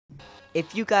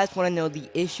If you guys want to know the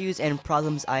issues and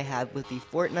problems I have with the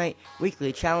Fortnite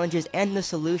weekly challenges and the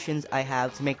solutions I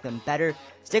have to make them better,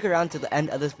 stick around to the end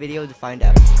of this video to find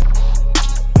out.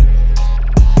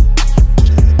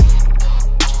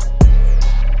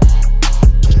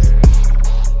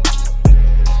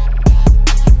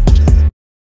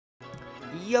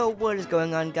 Yo, what is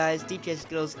going on, guys? DJ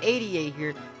Skittles88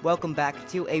 here. Welcome back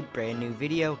to a brand new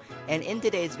video. And in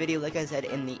today's video, like I said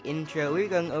in the intro, we're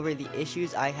going over the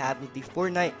issues I have with the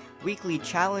Fortnite weekly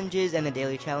challenges and the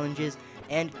daily challenges,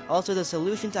 and also the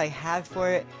solutions I have for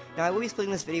it. Now, I will be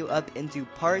splitting this video up into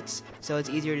parts, so it's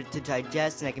easier to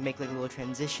digest, and I can make like little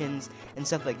transitions and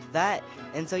stuff like that.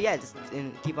 And so yeah, just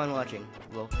keep on watching.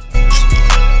 Well.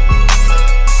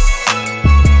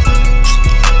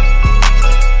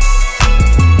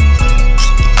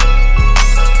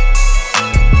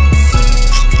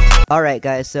 Alright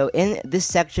guys, so in this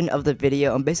section of the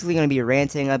video, I'm basically going to be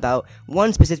ranting about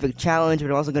one specific challenge, but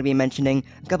I'm also going to be mentioning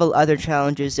a couple other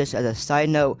challenges just as a side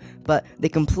note. But the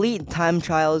complete time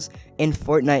trials in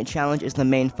Fortnite challenge is the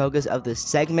main focus of this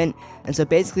segment. And so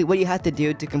basically what you have to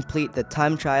do to complete the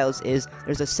time trials is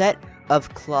there's a set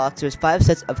of clocks. There's 5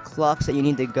 sets of clocks that you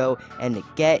need to go and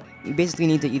get. You basically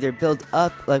need to either build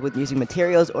up like with using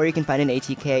materials, or you can find an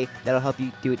ATK that'll help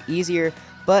you do it easier.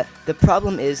 But the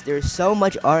problem is there's so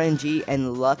much RNG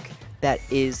and luck that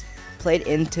is played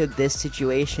into this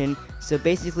situation. So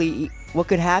basically what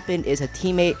could happen is a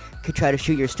teammate could try to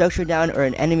shoot your structure down, or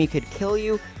an enemy could kill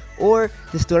you, or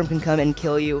the storm can come and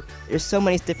kill you. There's so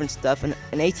many different stuff, and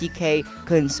an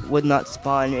ATK would not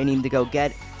spawn. You need to go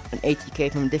get an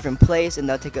ATK from a different place, and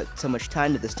that'll take up so much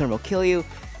time that the storm will kill you.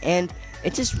 And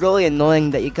it's just really annoying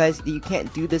that you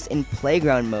can't do this in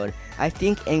playground mode. I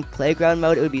think in playground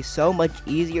mode it would be so much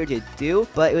easier to do,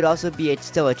 but it would also be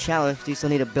still a challenge. You still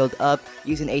need to build up,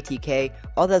 use an ATK,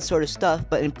 all that sort of stuff.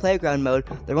 But in playground mode,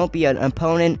 there won't be an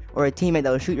opponent or a teammate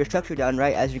that will shoot your structure down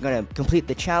right as you're gonna complete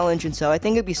the challenge. And so I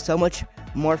think it'd be so much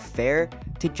more fair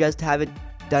to just have it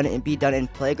done and be done in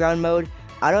playground mode.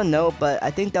 I don't know, but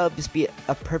I think that would just be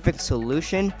a perfect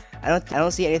solution. I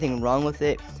don't see anything wrong with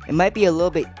it. It might be a little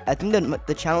bit, I think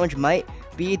the challenge might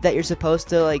be that you're supposed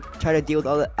to like try to deal with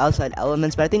all the outside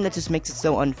elements, but I think that just makes it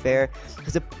so unfair,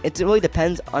 because it really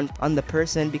depends on the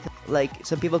person, because like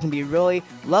some people can be really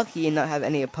lucky and not have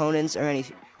any opponents or any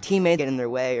teammates get in their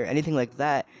way or anything like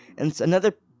that, and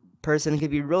another person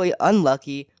could be really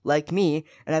unlucky like me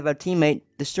and have a teammate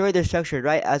destroy their structure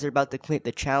right as they're about to complete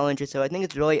the challenge. And so I think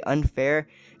it's really unfair,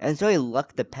 and it's really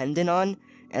luck dependent on,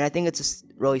 and I think it's just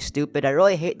really stupid. I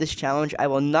really hate this challenge. I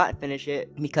will not finish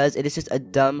it because it is just a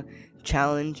dumb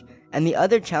challenge. And the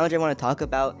other challenge I want to talk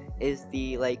about is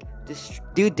the like just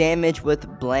do damage with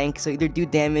blank. So either do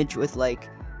damage with like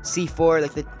C4,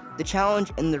 like the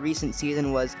challenge in the recent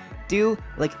season was do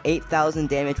like 8,000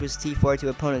 damage with C4 to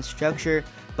opponent's structure,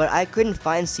 but I couldn't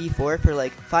find C4 for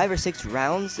like 5 or 6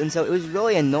 rounds, and so it was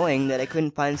really annoying that I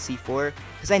couldn't find C4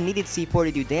 because I needed C4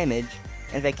 to do damage,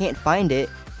 and if I can't find it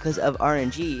because of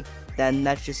RNG, then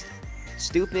that's just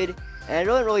stupid. And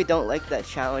I really don't like that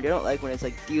challenge. I don't like when it's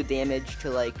like do damage to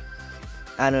like,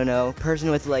 I don't know,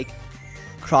 person with like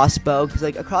crossbow, because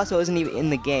like a crossbow isn't even in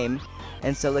the game,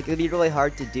 and so like it'd be really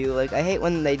hard to do. Like I hate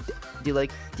when they do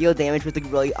like deal damage with a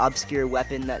really obscure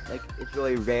weapon that like it's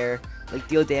really rare, like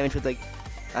deal damage with like,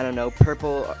 I don't know,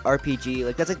 purple RPG.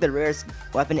 Like that's like the rarest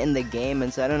weapon in the game,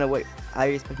 and so I don't know how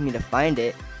you're expecting me to find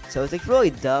it. So it's like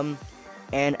really dumb.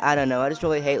 And I don't know, I just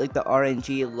really hate like the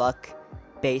RNG luck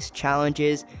based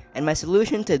challenges, and my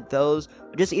solution to those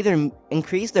would just either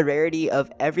increase the rarity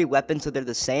of every weapon so they're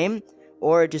the same,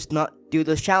 or just not do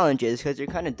those challenges because they're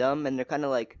kind of dumb and they're kind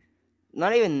of like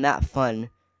not even that fun.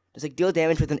 Just like deal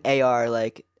damage with an AR,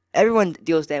 like everyone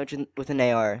deals damage with an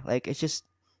AR, like it's just,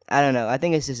 I don't know, I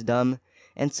think it's just dumb.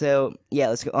 And so yeah,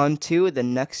 let's go on to the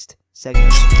next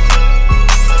segment.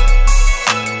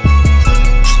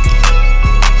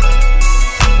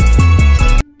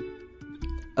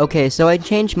 Okay, so I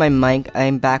changed my mic.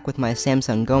 I'm back with my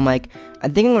Samsung Go mic. I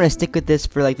think I'm going to stick with this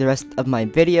for like the rest of my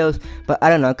videos, but I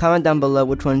don't know, comment down below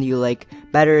which one do you like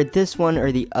better, this one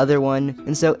or the other one.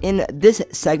 And so in this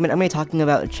segment, I'm going to be talking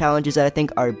about challenges that I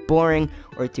think are boring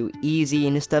or too easy,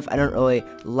 and stuff I don't really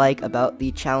like about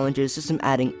the challenges, just some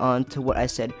adding on to what I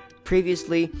said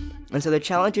previously. And so the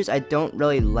challenges I don't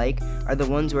really like are the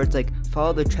ones where it's like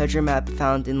follow the treasure map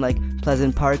found in like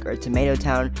Pleasant Park or Tomato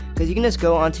Town, because you can just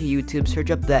go onto YouTube,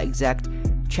 search up that exact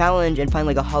challenge and find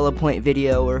like a hollow point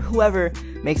video, or whoever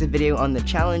makes a video on the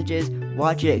challenges,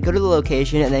 watch it, go to the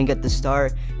location, and then get the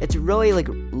star. It's really like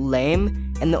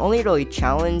lame, and the only really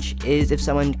challenge is if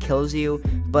someone kills you,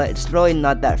 but it's really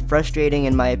not that frustrating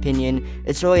in my opinion.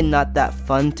 It's really not that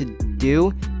fun to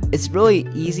do, it's really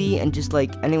easy and just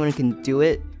like anyone can do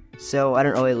it. So I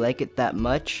don't really like it that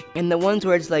much. And the ones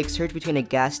where it's like search between a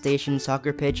gas station,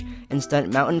 soccer pitch, and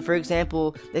stunt mountain, for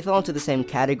example, they fall into the same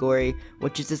category,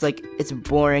 which is just like, it's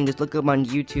boring. Just look up on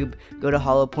YouTube, go to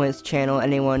Hollow Point's channel,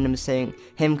 anyone. I'm saying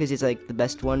him because he's like the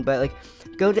best one, but like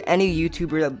go to any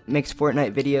YouTuber that makes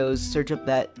Fortnite videos, search up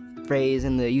that phrase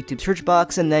in the YouTube search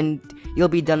box, and then you'll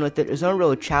be done with it. There's no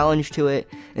real challenge to it.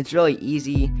 It's really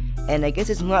easy, and I guess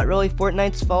it's not really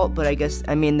Fortnite's fault, but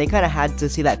I mean, they kind of had to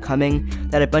see that coming,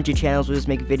 that a bunch of channels would just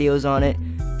make videos on it,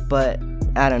 but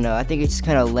I don't know, I think it's just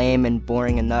kind of lame and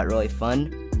boring and not really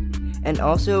fun. And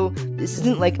also, this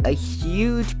isn't like a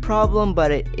huge problem,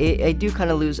 but I do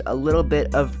kind of lose a little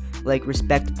bit of like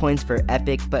respect points for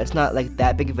Epic, but it's not like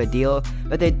that big of a deal.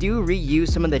 But they do reuse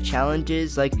some of the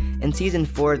challenges. Like in season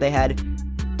 4 they had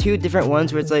 2 different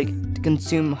ones where it's like to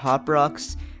consume hop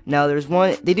rocks. Now there's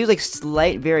one, they do like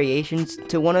slight variations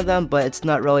to one of them, but it's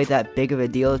not really that big of a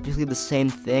deal. It's basically the same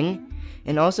thing.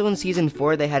 And also in season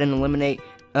 4 they had an eliminate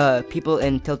people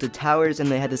in tilted towers,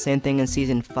 and they had the same thing in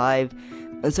season 5.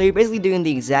 And so you're basically doing the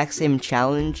exact same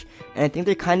challenge, and I think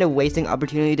they're kind of wasting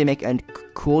opportunity to make a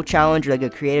cool challenge or like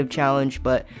a creative challenge,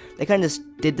 but they kind of just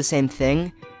did the same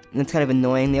thing, and it's kind of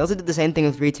annoying. They also did the same thing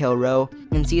with Retail Row.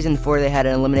 In season 4 they had to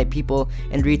eliminate people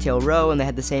in Retail Row, and they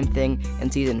had the same thing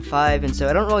in season 5, and so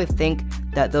I don't really think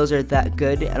that those are that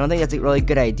good. I don't think that's a really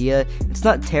good idea. It's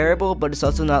not terrible, but it's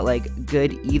also not like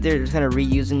good either. They're just kind of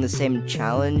reusing the same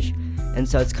challenge, and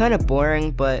so it's kind of boring,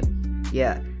 but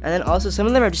yeah. And then also some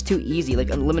of them are just too easy, like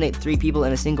eliminate 3 people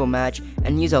in a single match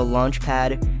and use a launch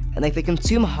pad, and like they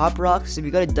consume hop rocks. If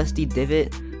you got a Dusty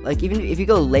Divot, like even if you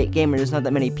go late game where there's not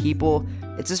that many people,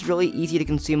 it's just really easy to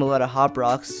consume a lot of hop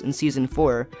rocks in season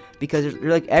 4 because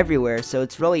they're like everywhere, so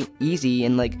it's really easy,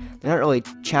 and like they're not really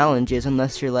challenges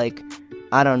unless you're like,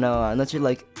 I don't know, unless you're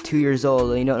like 2 years old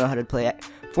and you don't know how to play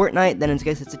Fortnite, then I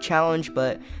guess it's a challenge.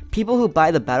 But people who buy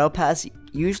the battle pass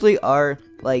usually are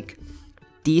like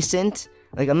decent.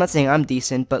 Like, I'm not saying I'm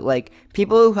decent, but like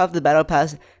people who have the battle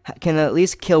pass can at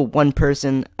least kill one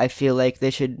person. I feel like they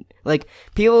should, like,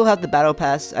 people who have the battle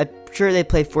pass, I'm sure they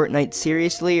play Fortnite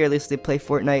seriously, or at least they play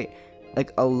Fortnite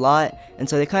like a lot, and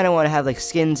so they kind of want to have like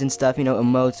skins and stuff, you know,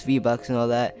 emotes, V-Bucks and all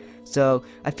that. So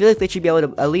I feel like they should be able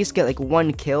to at least get like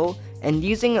 1 kill, and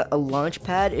using a launch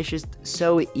pad is just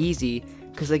so easy.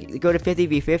 Because like go to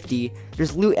 50v50,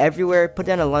 there's loot everywhere, put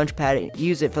down a launch pad,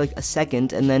 use it for like a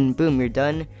second, and then boom, you're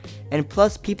done. And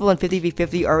plus people in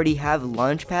 50v50 already have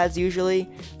launch pads usually,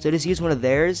 so just use one of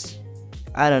theirs.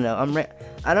 I don't know,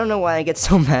 I don't know why I get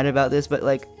so mad about this, but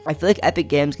like I feel like Epic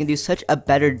Games can do such a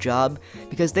better job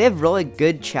because they have really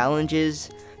good challenges.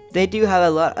 They do have a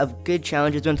lot of good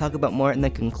challenges, we're going to talk about more in the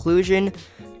conclusion.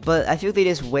 But I feel like they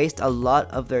just waste a lot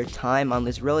of their time on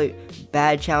these really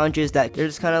bad challenges that they're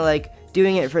just kind of like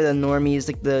doing it for the normies,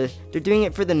 like they're doing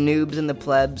it for the noobs and the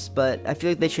plebs. But I feel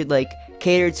like they should like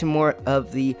cater to more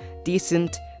of the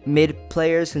decent mid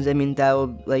players, because I mean that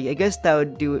would, like, I guess that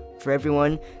would do it for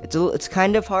everyone. It's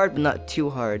kind of hard, but not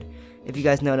too hard, if you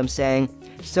guys know what I'm saying.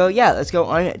 So yeah, let's go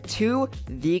on to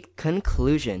the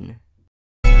conclusion.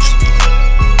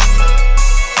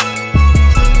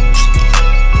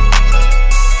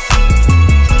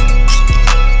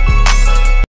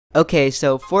 Okay,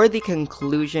 so for the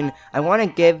conclusion, I want to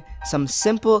give some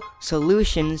simple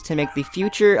solutions to make the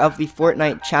future of the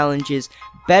Fortnite challenges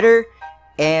better.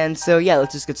 And so yeah,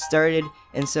 let's just get started.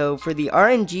 And so for the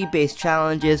RNG based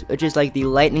challenges, which is like the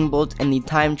lightning bolt and the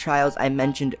time trials I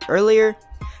mentioned earlier,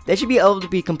 they should be able to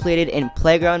be completed in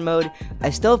playground mode. I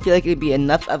still feel like it would be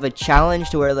enough of a challenge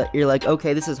to where you're like,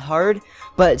 okay, this is hard,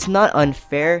 but it's not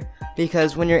unfair,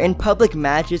 because when you're in public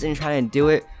matches and you're trying to do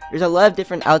it, there's a lot of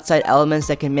different outside elements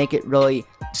that can make it really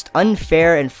just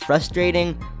unfair and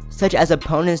frustrating, such as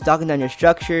opponents knocking down your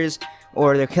structures,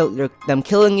 or them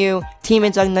killing you,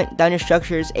 teammates knocking down your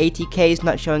structures, ATKs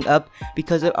not showing up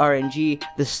because of RNG,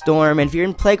 the storm. And if you're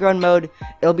in playground mode,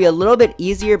 it'll be a little bit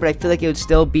easier, but I feel like it would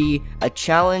still be a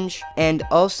challenge. And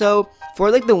also,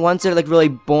 for like the ones that are like really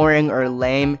boring or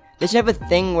lame, they should have a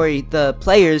thing where the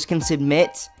players can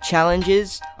submit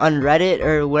challenges on Reddit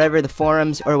or whatever, the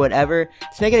forums or whatever,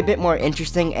 to make it a bit more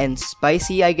interesting and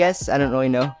spicy, I guess. I don't really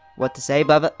know what to say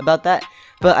about that.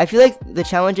 But I feel like the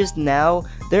challenges now,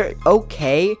 they're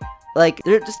okay. Like,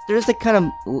 they're just like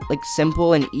kind of like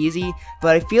simple and easy,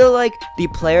 but I feel like the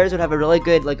players would have a really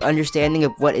good like understanding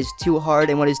of what is too hard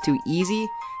and what is too easy.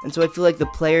 And so I feel like the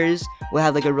players will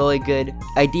have like a really good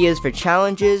ideas for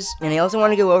challenges. And I also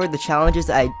want to go over the challenges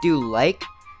that I do like.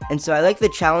 And so I like the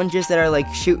challenges that are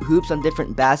like shoot hoops on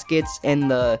different baskets in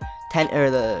the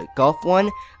the golf one.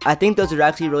 I think those are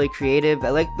actually really creative. I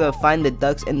like the find the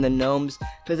ducks and the gnomes,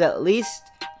 because at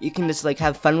least you can just like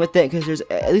have fun with it, because there's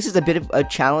at least it's a bit of a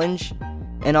challenge.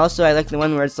 And also I like the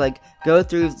one where it's like go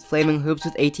through flaming hoops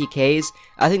with ATKs.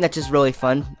 I think that's just really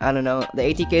fun. I don't know, the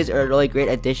ATKs are a really great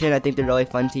addition. I think they're really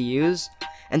fun to use.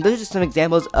 And those are just some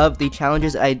examples of the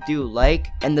challenges I do like,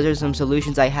 and those are some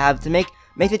solutions I have to make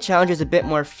the challenges a bit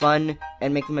more fun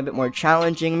and make them a bit more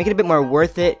challenging, make it a bit more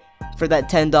worth it for that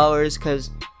 $10.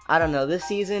 Because I don't know, this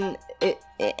season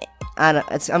I'm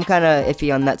kind of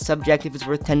iffy on that subject, if it's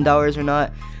worth $10 or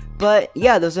not. But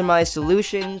yeah, those are my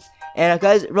solutions. And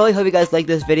guys, really hope you guys like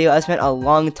this video. I spent a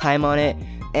long time on it,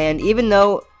 and even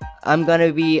though I'm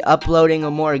gonna be uploading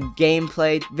more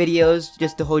gameplay videos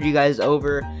just to hold you guys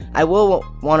over, I will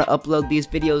want to upload these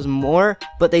videos more,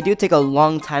 but they do take a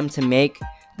long time to make.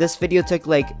 This video took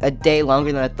like a day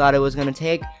longer than I thought it was gonna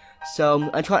take. So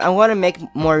I want to make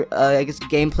more I guess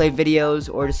gameplay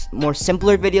videos, or just more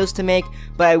simpler videos to make,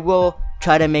 but I will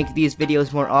try to make these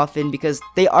videos more often because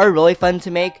they are really fun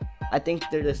to make. I think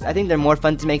they're more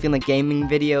fun to make than the gaming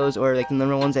videos or like the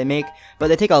normal ones I make, but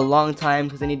they take a long time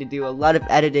because I need to do a lot of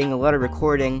editing, a lot of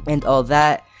recording, and all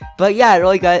that. But yeah, I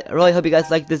really hope you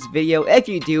guys like this video. If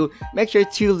you do, make sure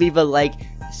to leave a like,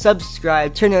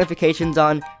 subscribe, turn notifications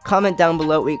on, comment down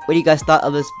below what you guys thought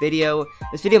of this video.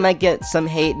 This video might get some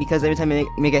hate because every time I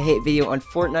make a hate video on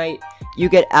Fortnite, you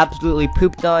get absolutely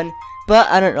pooped on, but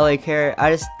I don't really care.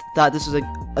 I just thought this was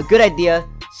a good idea.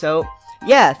 So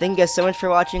yeah, thank you guys so much for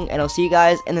watching, and I'll see you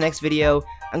guys in the next video.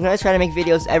 I'm gonna try to make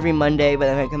videos every Monday, but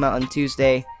they might come out on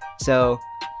Tuesday, so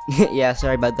yeah,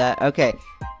 sorry about that. Okay,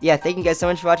 yeah, thank you guys so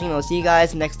much for watching, and I'll see you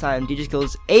guys next time. DJ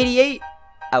Skills 88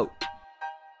 out.